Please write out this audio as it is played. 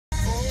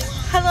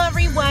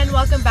everyone,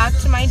 welcome back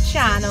to my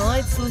channel.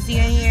 It's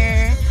Lucia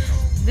here.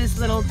 This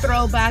little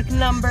throwback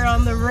number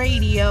on the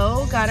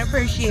radio, gotta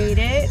appreciate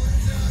it.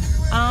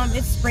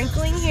 It's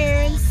sprinkling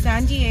here in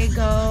San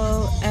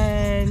Diego,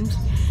 and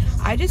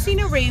I just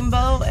seen a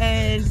rainbow,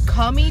 and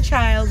call me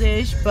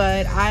childish,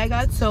 but I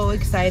got so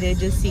excited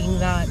just seeing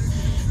that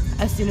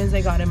as soon as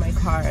I got in my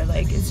car.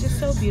 Like, it's just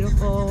so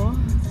beautiful.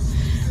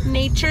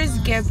 Nature's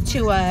gift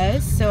to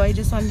us. So I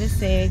just wanted to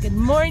say good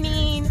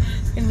morning.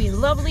 It's gonna be a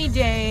lovely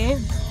day.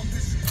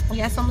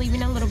 Yes, I'm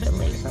leaving a little bit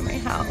late from my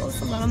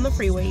house. I'm not on the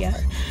freeway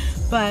yet,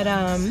 but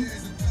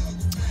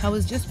I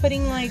was just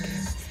putting like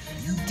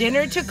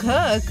dinner to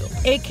cook,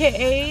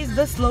 aka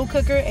the slow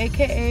cooker,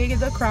 aka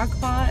the crock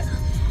pot,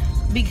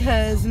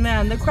 because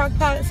man, the crock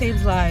pot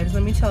saves lives,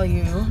 let me tell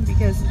you.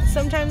 Because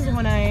sometimes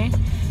when I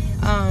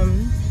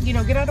you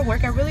know, get out of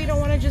work, I really don't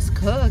want to just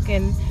cook,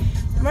 and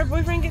my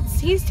boyfriend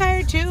he's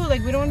tired too,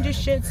 like we don't want to do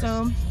shit.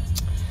 So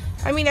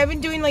I mean, I've been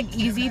doing like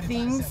easy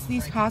things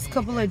these past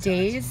couple of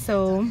days.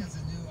 So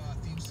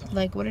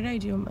like, what did I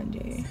do on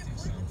Monday?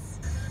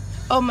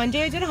 Oh,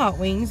 Monday I did hot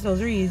wings. Those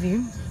are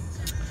easy.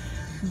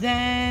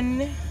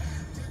 Then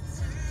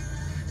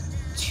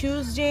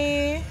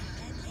Tuesday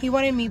he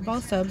wanted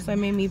meatball subs, so I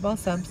made meatball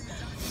subs.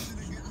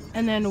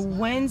 And then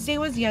Wednesday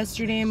was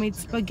yesterday, I made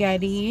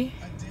spaghetti.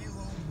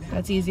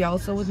 That's easy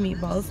also with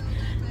meatballs.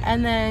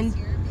 And then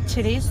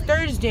today's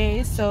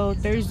Thursday, so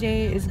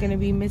Thursday is gonna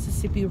be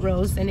Mississippi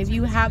roast. And if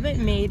you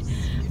haven't made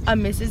a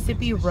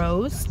Mississippi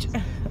roast,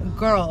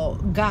 girl,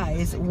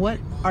 guys, what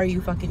are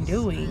you fucking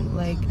doing?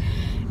 Like,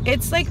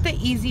 it's like the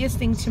easiest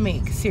thing to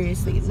make,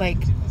 seriously. Like,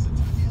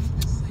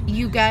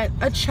 you get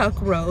a chuck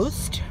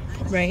roast,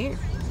 right?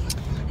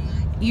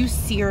 You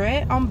sear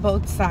it on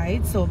both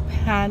sides, so a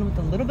pan with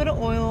a little bit of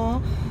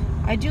oil.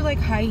 I do like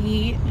high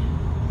heat,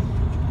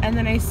 and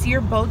then I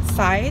sear both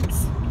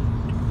sides.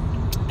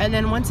 And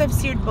then once I've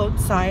seared both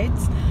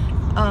sides,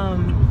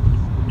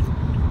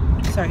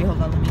 sorry,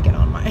 hold on, let me get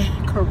on my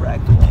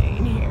correct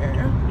lane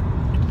here.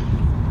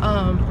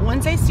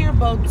 Once I sear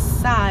both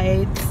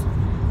sides,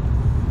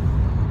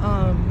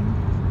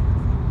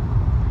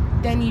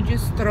 then you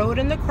just throw it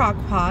in the crock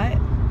pot,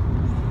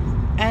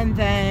 and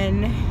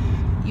then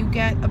you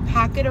get a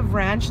packet of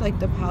ranch, like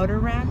the powder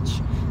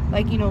ranch,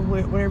 like, you know,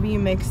 wherever you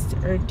mixed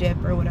or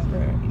dip or whatever,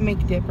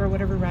 make dip or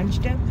whatever, ranch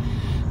dip.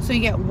 So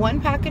you get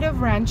one packet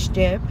of ranch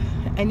dip,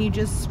 and you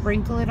just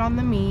sprinkle it on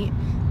the meat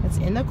that's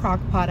in the crock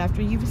pot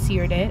after you've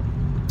seared it.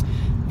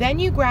 Then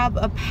you grab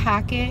a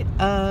packet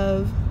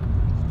of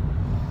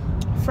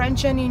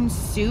French onion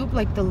soup,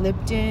 like the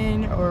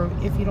Lipton, or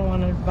if you don't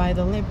want to buy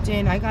the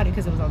Lipton, I got it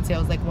because it was on sale.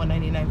 It was like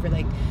 $1.99 for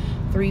like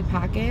 3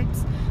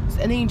 packets.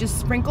 So, and then you just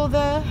sprinkle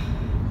the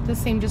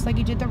same, just like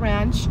you did the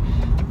ranch,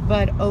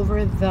 but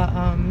over the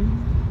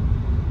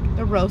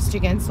roast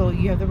again. So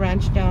you have the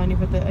ranch down, you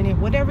put the onion,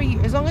 whatever you,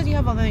 as long as you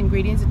have all the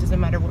ingredients, it doesn't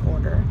matter what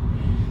order.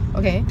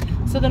 Okay,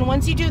 so then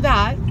once you do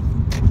that,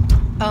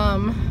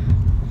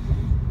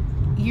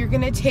 you're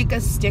gonna take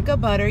a stick of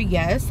butter.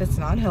 Yes, that's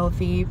not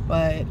healthy,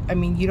 but I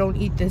mean, you don't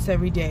eat this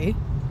every day,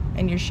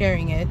 and you're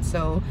sharing it,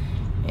 so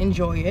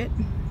enjoy it.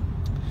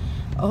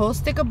 A whole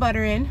stick of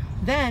butter in.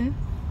 Then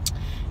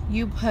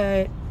you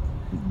put,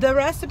 the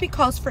recipe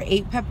calls for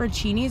 8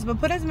 pepperoncinis, but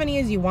put as many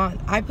as you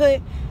want. I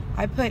put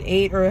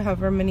 8, or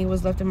however many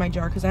was left in my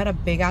jar, because I had a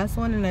big ass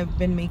one and I've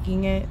been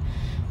making it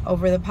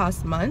over the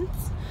past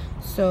months.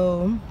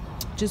 So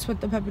just put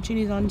the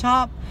pepperoncinis on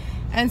top.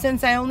 And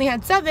since I only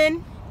had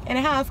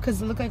 7.5,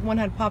 because it looked like one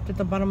had popped at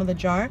the bottom of the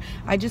jar,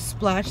 I just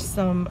splashed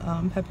some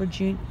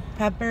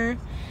pepperoncini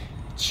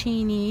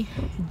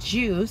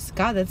juice.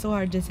 God, that's so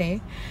hard to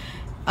say.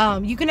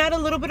 You can add a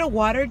little bit of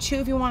water too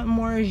if you want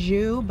more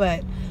jus,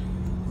 but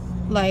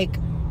like,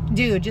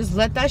 dude, just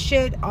let that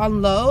shit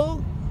on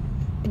low,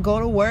 go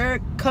to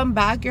work, come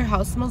back, your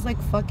house smells like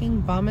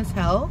fucking bomb as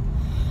hell.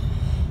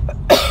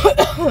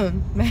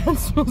 Man, it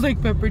smells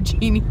like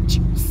pepperoncini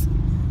juice.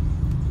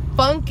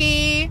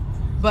 Funky.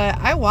 But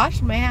I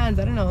washed my hands.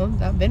 I don't know,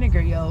 that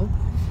vinegar, yo,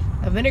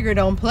 that vinegar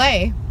don't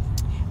play.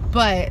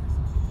 But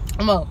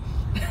well,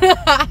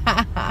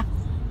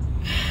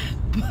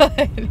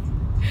 but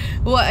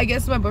well, I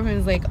guess my boyfriend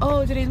was like,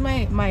 oh, today's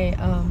my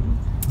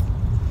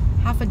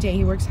half a day.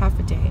 He works half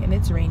a day, and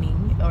it's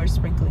raining or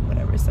sprinkling,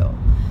 whatever. So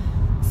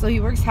he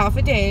works half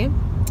a day.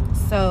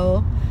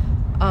 So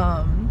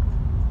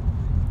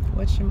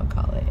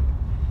whatchamacallit?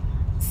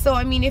 So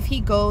I mean, if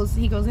he goes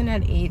in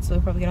at 8, so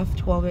he'll probably get off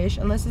 12ish,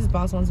 unless his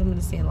boss wants him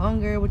to stay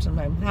longer, which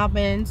sometimes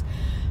happens.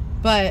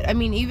 But I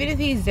mean, even if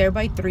he's there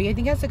by 3, I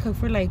think he has to cook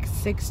for like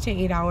 6 to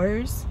 8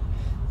 hours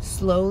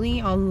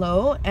slowly on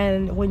low.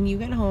 And when you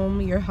get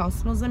home, your house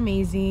smells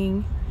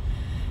amazing.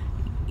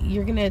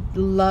 You're gonna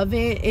love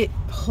it. It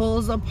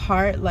pulls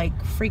apart like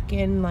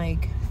freaking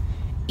like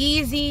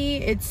easy.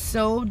 It's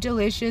so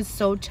delicious,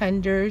 so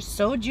tender,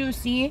 so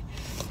juicy.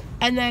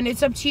 And then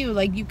it's up to you,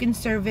 like, you can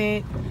serve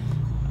it.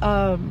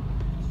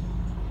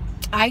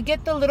 I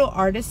get the little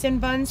artisan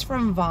buns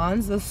from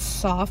Vons, the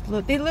soft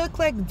look. They look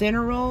like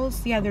dinner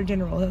rolls. Yeah, they're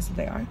dinner rolls, that's what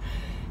they are.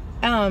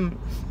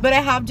 But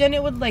I have done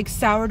it with like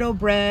sourdough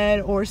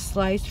bread or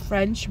sliced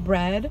French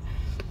bread,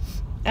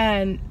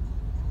 and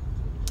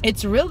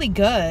it's really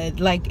good.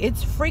 Like,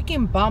 it's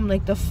freaking bomb.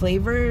 Like, the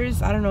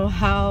flavors, I don't know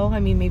how. I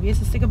mean, maybe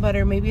it's a stick of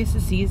butter, maybe it's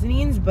the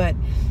seasonings, but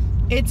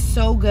it's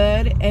so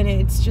good. And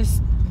it's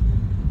just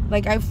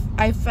like,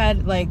 I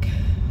fed like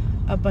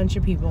a bunch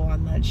of people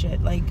on that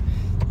shit. Like,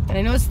 and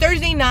I know it's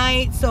Thursday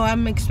night, so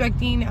I'm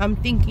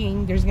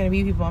thinking there's gonna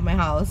be people at my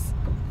house,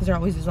 because there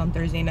always is on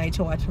Thursday night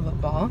to watch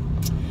football.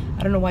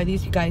 I don't know why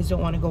these guys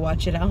don't want to go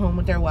watch it at home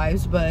with their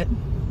wives, but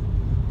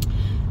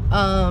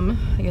I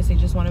guess they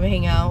just want to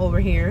hang out over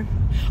here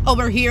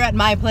at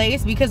my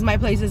place, because my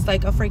place is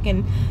like a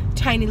freaking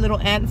tiny little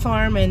ant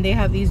farm and they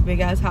have these big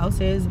ass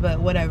houses,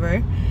 but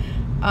whatever.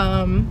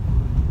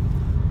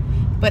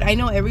 But I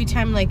know every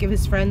time, like, if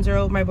his friends are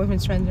over, my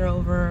boyfriend's friends are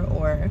over,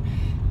 or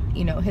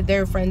you know,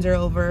 their friends are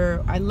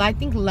over. I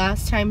think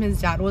last time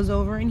his dad was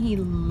over and he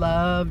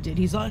loved it.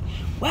 He's like,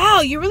 wow,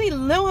 you really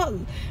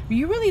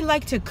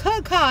like to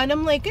cook, huh? And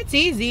I'm like, it's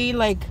easy.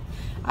 Like,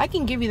 I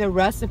can give you the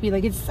recipe.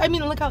 Like, I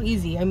mean, look how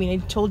easy. I mean, I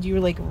told you,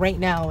 like, right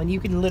now, and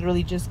you can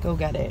literally just go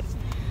get it,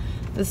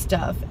 the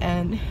stuff.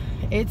 And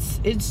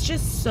it's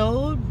just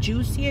so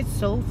juicy. It's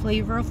so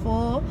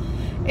flavorful.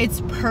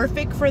 It's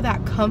perfect for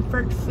that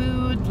comfort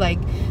food. Like,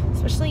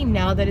 especially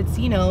now that it's,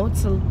 you know,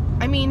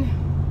 I mean,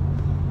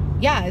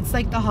 yeah, it's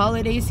like the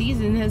holiday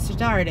season has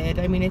started.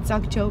 I mean, it's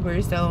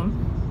October, so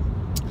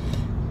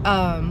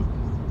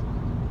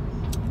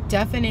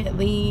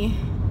definitely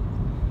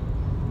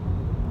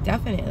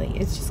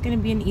it's just gonna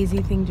be an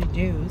easy thing to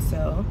do.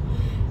 So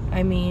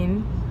I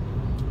mean,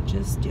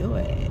 just do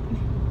it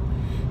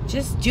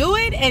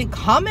and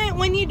comment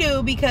when you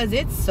do, because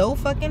it's so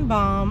fucking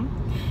bomb.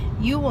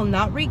 You will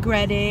not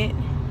regret it.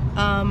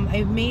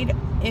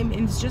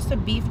 It's just a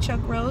beef chuck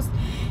roast.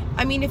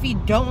 I mean, if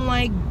you don't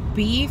like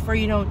beef or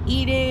you don't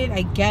eat it,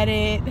 I get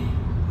it.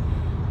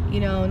 You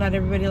know, not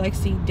everybody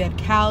likes to eat dead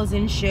cows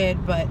and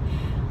shit, but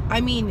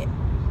I mean,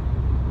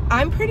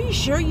 I'm pretty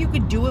sure you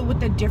could do it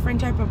with a different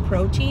type of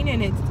protein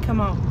and it's come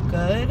out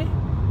good.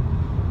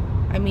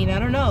 I mean, I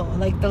don't know.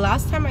 Like, the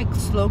last time I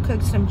slow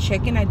cooked some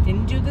chicken, I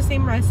didn't do the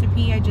same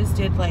recipe. I just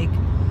did like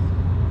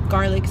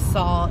garlic,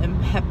 salt,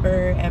 and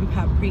pepper and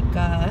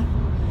paprika.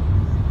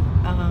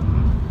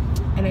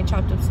 And I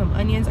chopped up some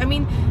onions. I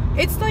mean,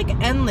 it's like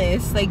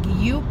endless. Like,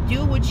 you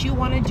do what you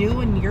want to do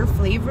and your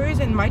flavors.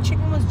 And my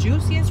chicken was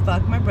juicy as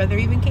fuck. My brother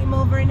even came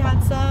over and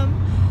had some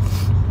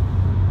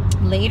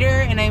later.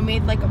 And I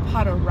made like a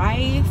pot of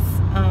rice.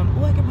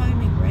 Oh, I could probably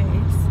make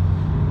rice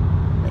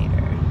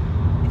later.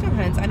 It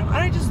depends. I don't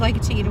just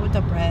like to eat it with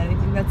the bread. I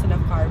think that's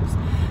enough carbs.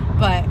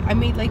 But I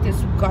made like this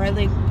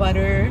garlic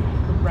butter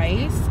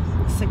rice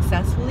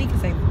successfully,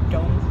 because I'm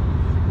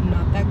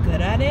not that good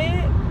at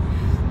it.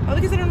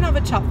 Probably because I don't have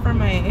a chop for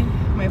my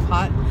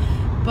pot.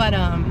 But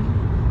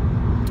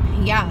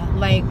yeah,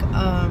 like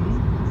I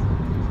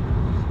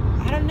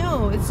don't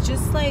know, it's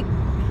just like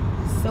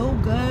so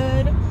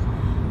good.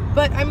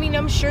 But I mean,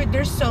 I'm sure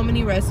there's so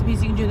many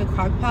recipes you can do in the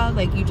crock pot.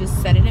 Like, you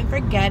just set it and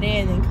forget it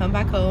and then come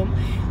back home.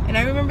 And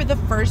I remember the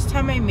first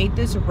time I made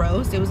this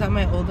roast, it was at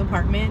my old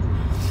apartment.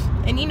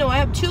 And you know, I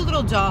have two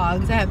little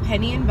dogs. I have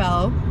Penny and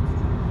Belle,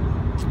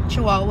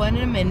 Chihuahua and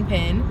a Min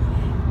Pin.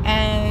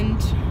 And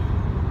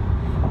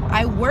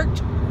I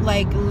worked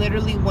like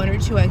literally 1 or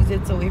 2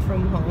 exits away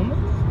from home.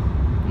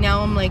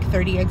 Now I'm like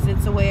 30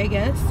 exits away, I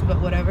guess, but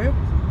whatever.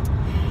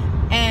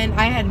 And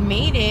I had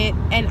made it,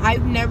 and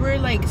I've never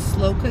like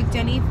slow cooked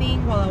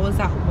anything while I was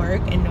at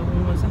work and no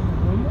one was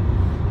home.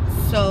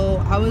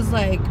 So I was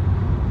like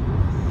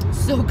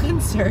so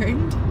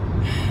concerned.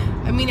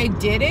 I mean, I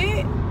did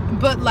it,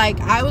 but like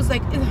I was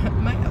like, is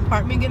my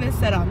apartment gonna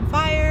set on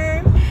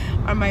fire?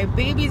 Are my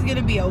babies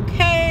gonna be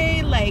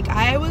okay? Like,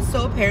 I was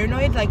so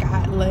paranoid. Like,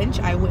 at lunch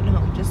I went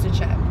home just to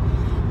check.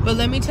 But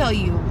let me tell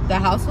you, the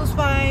house was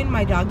fine.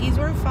 My doggies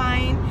were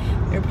fine.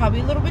 They're probably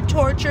a little bit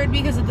tortured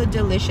because of the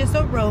delicious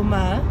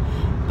aroma,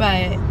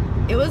 but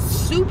it was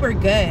super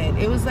good.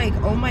 It was like,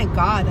 oh my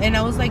god. And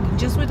I was like,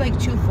 just with like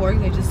 2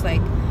 forks, I just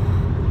like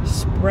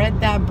spread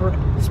that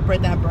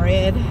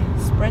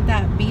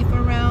beef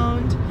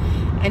around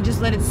and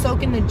just let it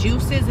soak in the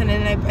juices. And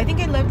then I think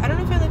I don't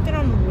know if I left it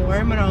on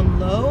warm or on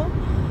low,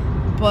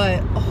 but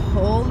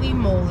holy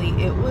moly,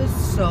 it was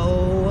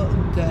so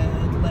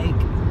good. Like,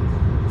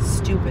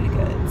 stupid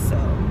good. So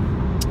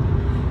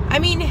I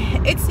mean,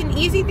 it's an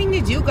easy thing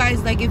to do,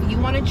 guys. Like, if you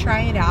want to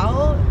try it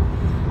out,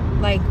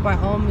 like, by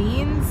all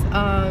means.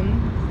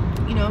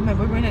 You know, if my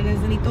boyfriend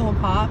doesn't eat the whole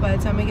pot by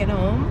the time I get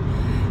home,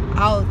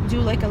 I'll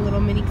do like a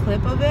little mini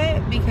clip of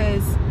it,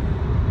 because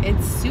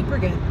it's super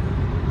good.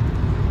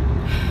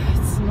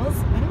 It smells,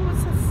 I don't know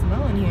what's that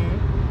smell in here.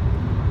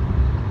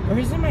 Or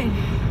is it my,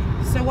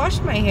 so I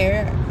washed my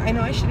hair. I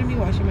know I shouldn't be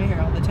washing my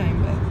hair all the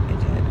time, but I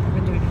did. I've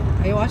been doing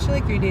it. I washed it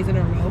like 3 days in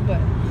a row,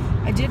 but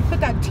I did put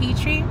that tea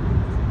tree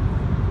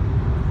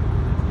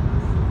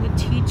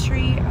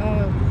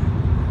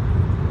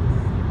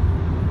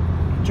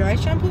dry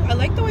shampoo. I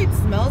like the way it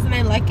smells, and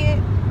I like it.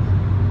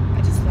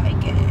 I just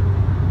like it.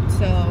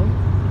 So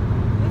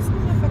this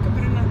motherfucker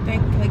better not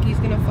think like he's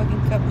gonna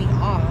fucking cut me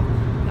off.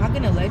 Not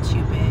gonna let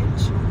you,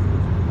 bitch.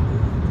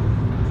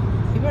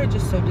 People are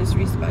just so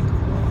disrespectful.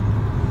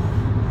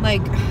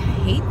 Like, I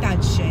hate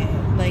that shit.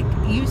 Like,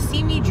 you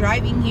see me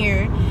driving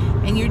here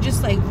and you're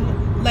just like,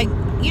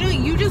 you know,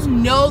 you just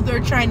know they're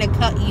trying to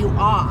cut you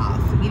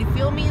off. You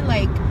feel me?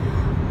 Like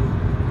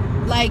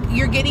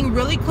you're getting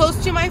really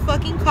close to my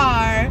fucking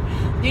car,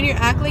 then you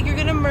act like you're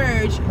gonna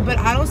merge, but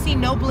I don't see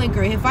no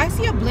blinker. If I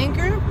see a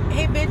blinker,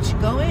 hey bitch,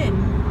 go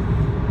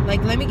in.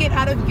 Like, let me get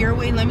out of your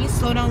way, let me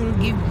slow down and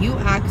give you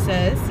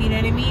access, you know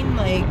what I mean?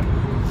 Like,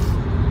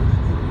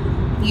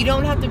 you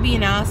don't have to be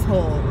an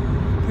asshole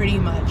pretty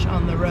much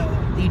on the road.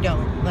 You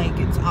don't. Like,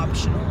 it's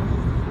optional.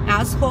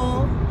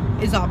 Asshole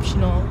is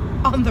optional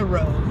on the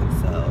road.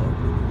 So,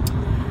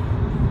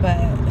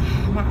 but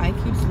my eye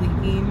keeps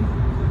leaking.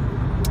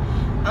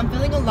 I'm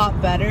feeling a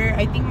lot better.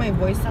 I think my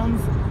voice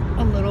sounds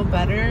a little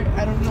better.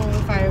 I don't know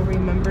if I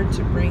remembered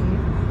to bring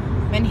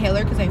my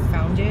inhaler because I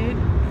found it.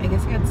 I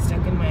guess it got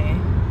stuck in my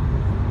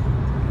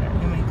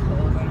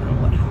clothes. I don't know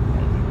what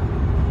happened.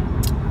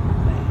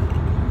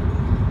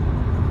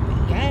 But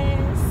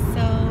yes,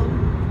 so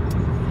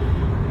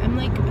I'm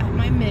like at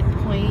my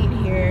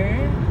midpoint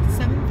here,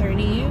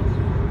 7:30,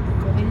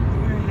 going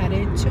or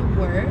headed to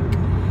work.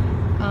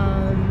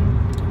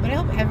 But I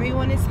hope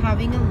everyone is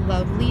having a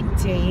lovely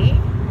day.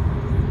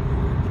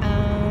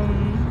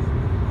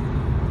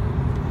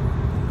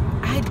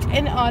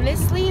 And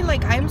honestly,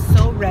 like, I'm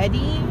so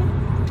ready.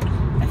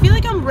 I feel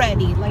like I'm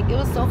ready. Like, it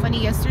was so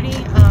funny yesterday.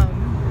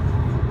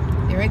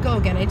 There I go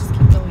again. I just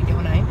keep going,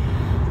 don't I?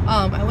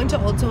 I went to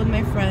Ulta with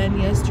my friend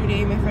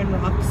yesterday, my friend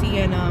Roxy,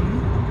 and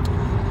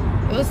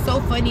it was so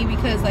funny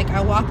because, like,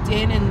 I walked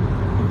in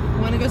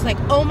and one girl's like,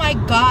 oh my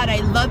god,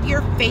 I love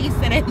your face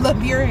and I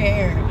love your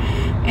hair.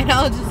 And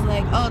I was just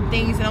like, oh,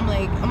 thanks. And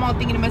I'm all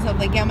thinking to myself,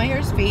 like, yeah, my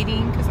hair's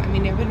fading because, I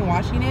mean, I've been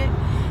washing it.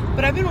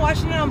 But I've been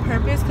washing it on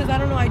purpose because, I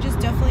don't know, I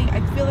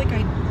feel like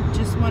I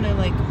just want to,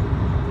 like,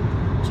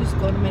 just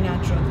go to my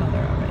natural color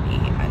already.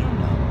 I don't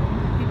know.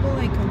 People,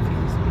 like,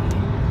 confuse me.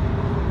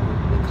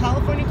 The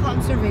California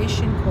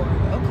Conservation Corps.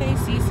 Okay,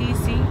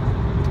 CCC.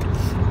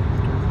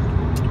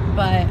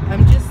 But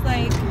I'm just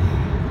like, I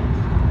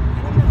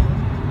don't know.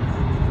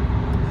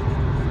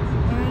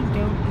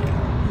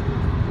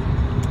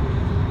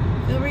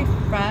 Feel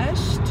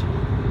refreshed.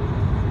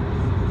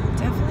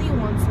 Definitely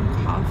want some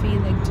coffee,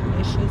 like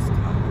delicious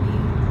coffee.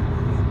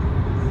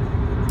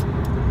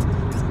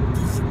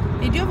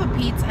 They do have a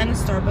Peet's and a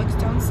Starbucks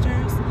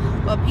downstairs.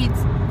 Well,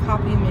 Peet's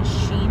coffee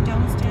machine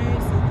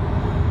downstairs.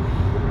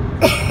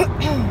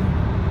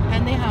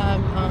 And they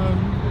have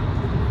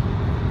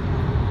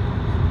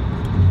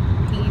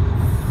Peet's,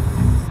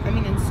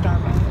 and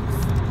Starbucks.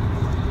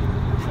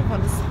 I don't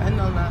want to spend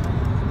on that.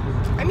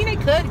 I mean, I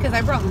could because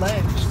I brought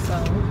lunch,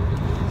 so.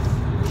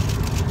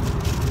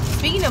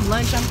 Speaking of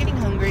lunch, I'm getting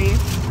hungry.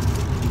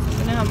 I'm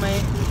gonna have my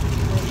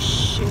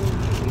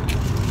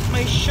shake.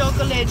 My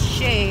chocolate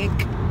shake.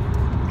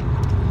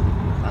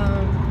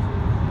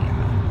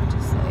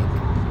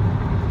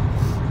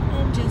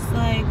 I'm just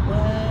like,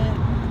 what?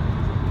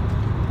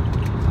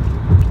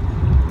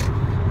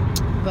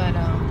 But,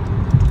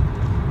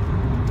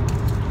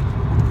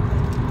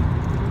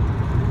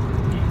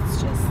 it's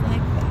just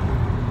like that.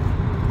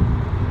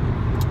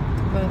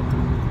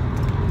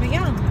 But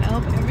yeah, I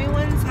hope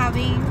everyone's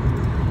having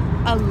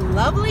a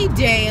lovely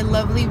day, a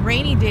lovely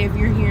rainy day if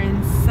you're here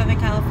in Southern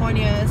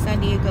California, San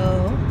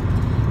Diego.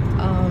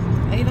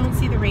 I don't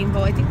see the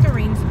rainbow. I think the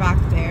rain's back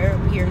there.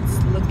 Up here it's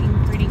looking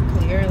pretty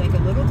clear, like a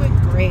little bit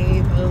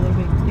gray, but a little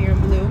bit clear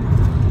and blue,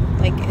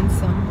 like in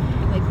some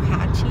like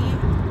patchy,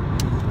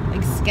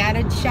 like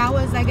scattered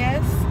showers, I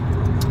guess.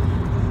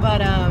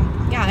 But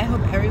yeah, I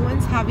hope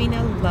everyone's having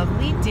a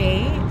lovely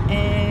day,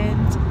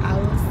 and I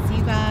will see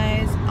you guys